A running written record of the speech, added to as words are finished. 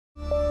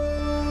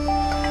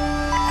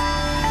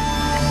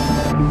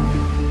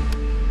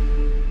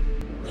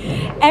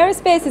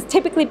Aerospace has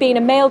typically been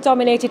a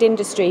male-dominated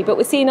industry, but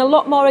we're seeing a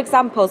lot more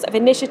examples of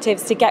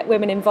initiatives to get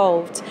women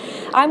involved.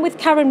 I'm with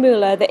Karin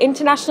Muller, the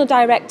International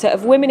Director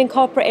of Women in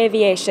Corporate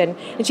Aviation,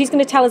 and she's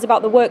going to tell us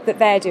about the work that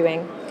they're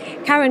doing.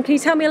 Karin, can you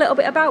tell me a little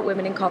bit about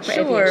Women in Corporate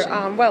Aviation?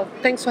 Sure. Well,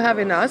 thanks for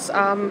having us.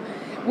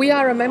 We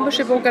are a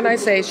membership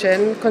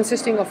organization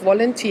consisting of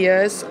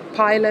volunteers,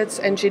 pilots,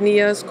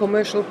 engineers,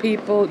 commercial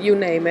people, you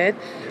name it.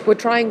 We're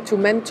trying to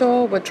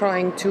mentor, we're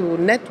trying to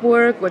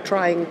network, we're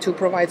trying to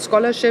provide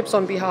scholarships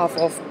on behalf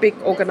of big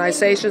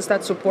organizations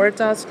that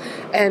support us,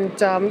 and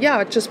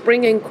just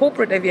bringing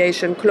corporate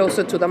aviation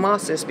closer to the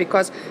masses,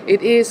 because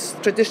it is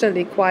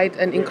traditionally quite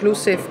an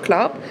inclusive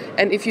club,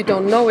 and if you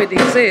don't know it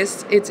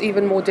exists, it's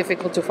even more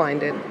difficult to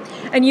find it.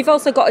 And you've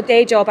also got a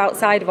day job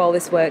outside of all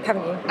this work,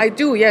 haven't you? I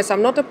do, yes.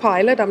 I'm not a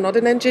pilot, I'm not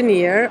an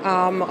engineer.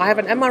 I have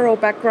an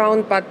MRO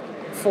background, but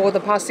for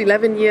the past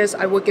 11 years,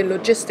 I work in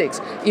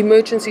logistics,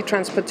 emergency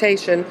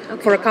transportation,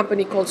 for a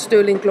company called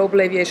Sterling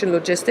Global Aviation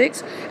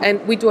Logistics. And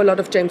we do a lot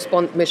of James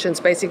Bond missions,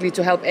 basically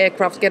to help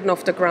aircraft getting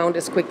off the ground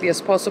as quickly as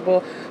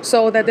possible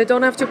so that they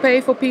don't have to pay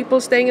for people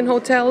staying in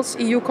hotels,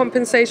 EU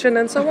compensation,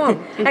 and so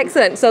on.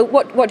 Excellent. So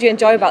what do you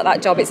enjoy about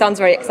that job? It sounds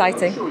very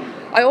exciting.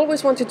 I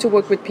always wanted to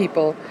work with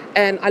people,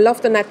 and I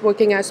love the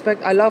networking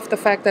aspect. I love the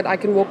fact that I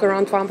can walk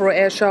around Farnborough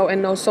Air Show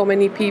and know so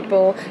many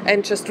people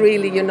and just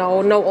really,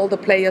 know all the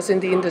players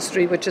in the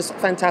industry, which is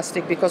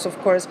fantastic because, of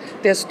course,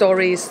 their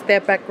stories, their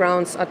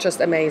backgrounds are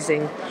just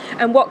amazing.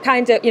 And what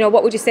kind of,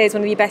 what would you say is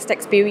one of your best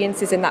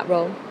experiences in that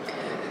role?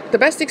 The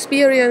best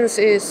experience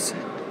is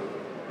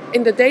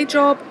in the day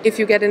job, if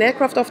you get an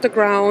aircraft off the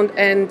ground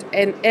and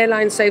an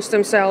airline saves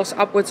themselves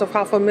upwards of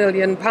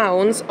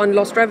 £500,000 on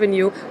lost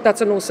revenue,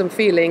 that's an awesome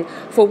feeling.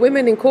 For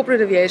women in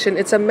corporate aviation,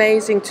 it's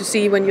amazing to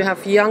see when you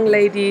have young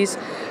ladies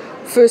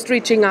first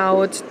reaching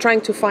out,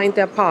 trying to find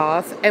their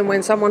path, and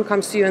when someone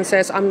comes to you and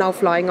says, I'm now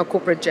flying a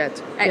corporate jet.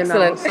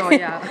 Excellent. So,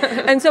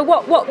 yeah. And so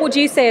what would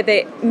you say are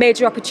the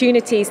major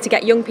opportunities to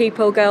get young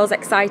people, girls,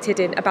 excited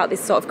about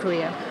this sort of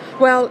career?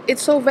 Well,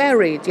 it's so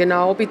varied,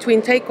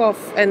 between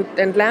takeoff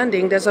and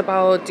landing, there's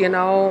about,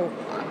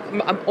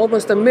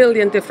 almost 1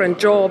 million different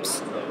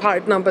jobs,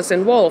 part numbers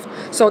involved.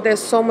 So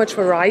there's so much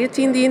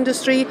variety in the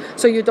industry,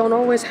 so you don't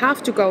always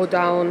have to go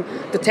down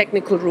the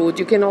technical route.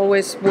 You can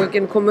always work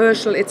in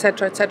commercial,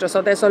 etc., etc.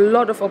 So there's a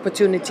lot of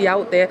opportunity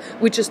out there.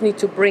 We just need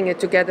to bring it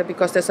together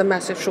because there's a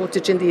massive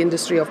shortage in the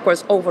industry, of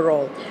course,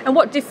 overall. And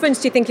what difference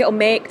do you think it'll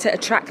make to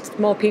attract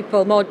more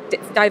people, more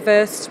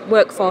diverse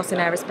workforce in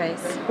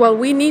aerospace? Well,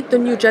 we need the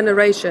new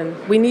generation.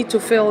 We need to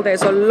fill,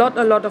 there's a lot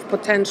of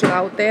potential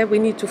out there. We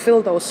need to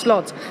fill those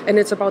slots, and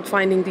it's about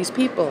finding these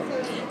people.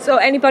 So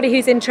anybody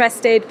who's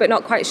interested but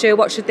not quite sure,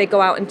 what should they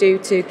go out and do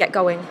to get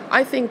going?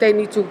 I think they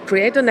need to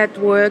create a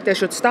network. They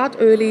should start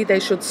early. They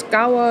should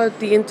scour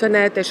the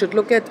internet. They should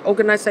look at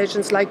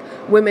organizations like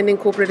Women in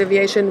Corporate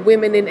Aviation,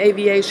 Women in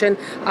Aviation,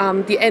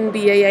 the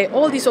NBAA,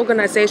 all these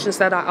organizations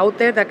that are out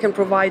there that can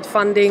provide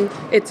funding,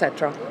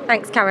 etc.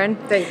 Thanks, Karin.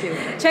 Thank you.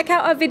 Check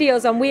out our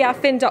videos on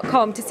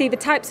wearefin.com to see the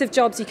types of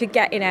jobs you could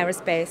get in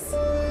aerospace.